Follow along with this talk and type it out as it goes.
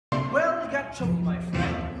got trouble, my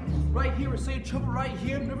friend. Right here, we're saying trouble right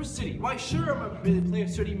here in River City. Why, sure, I'm a really player,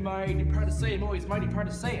 sturdy, mighty proud to say, I'm always mighty proud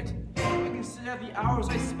to say it. I can say that the hours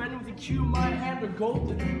I spend with the cue in my hand are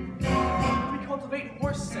golden. We cultivate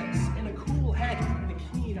horse sense and a cool head and a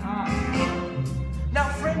keen eye. Now,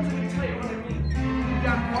 friends, let me tell you what I mean. We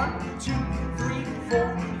got 1, 2, 3,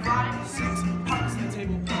 4, 5, 6 pockets on the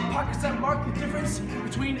table. Pockets that mark the difference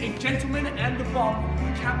between a gentleman and a bum.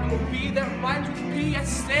 Capital B that rhymes with P that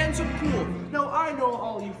stands for pool. Now, I know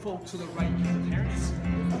all you folks to the right here, parents.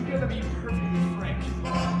 I'm gonna be perfectly frank.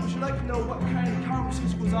 Would you like to know what kind of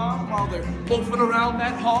conversation goes on while they're loafing around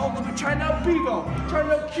that hall? They'll be trying out Bevo, trying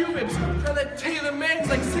out Cubans, trying out Taylor Mans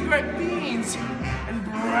like cigarette beans, and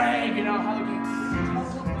bragging out how they can.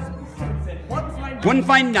 One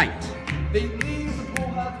fine night. They leave the pole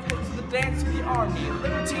house to the dance of the army,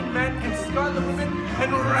 libertine men and scarlet women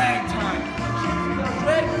and ragtime.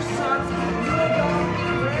 Rag your sons, drag on,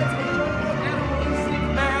 brands and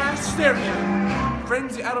animals, mass stereo.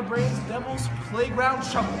 Frenzy out of brains, devil's playground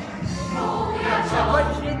trouble. Oh, we got trouble.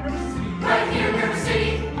 Right here in River City. Right here in River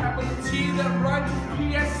City. Capital T that rhymes with P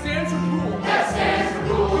that stands for pool. That stands for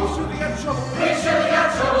pool. We surely got trouble. We surely got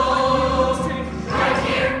trouble. Right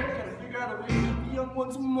here. Gotta figure out a way to keep the young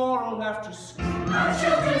ones moral after school. Our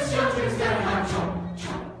children's gotta have trouble.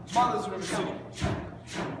 Fathers of River City.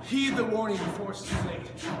 Heed the warning before it's too late.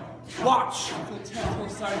 Watch for the telltale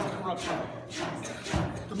signs of corruption.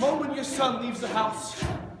 The moment your son leaves the house,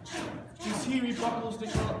 you see he buckles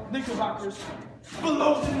knickerbockers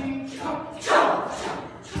below the knee.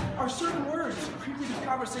 Are certain words creeping into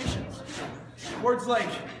conversations. Words like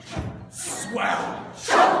swell.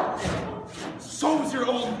 So's your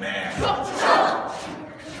old man.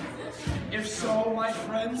 If so, my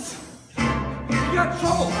friends, we got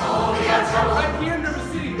trouble. Oh, we got trouble. Right here in River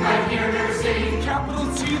City. Right here in River City. Capital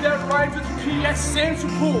T that rhymes with P that stands for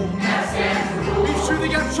pool. That stands for pool. We surely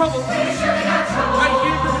got trouble. We surely got trouble. Right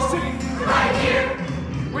here in River City. Right here.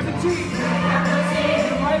 With a T. Capital T.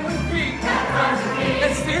 Right with P. That rhymes with P.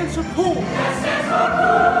 That stands for pool. That stands for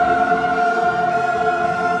pool.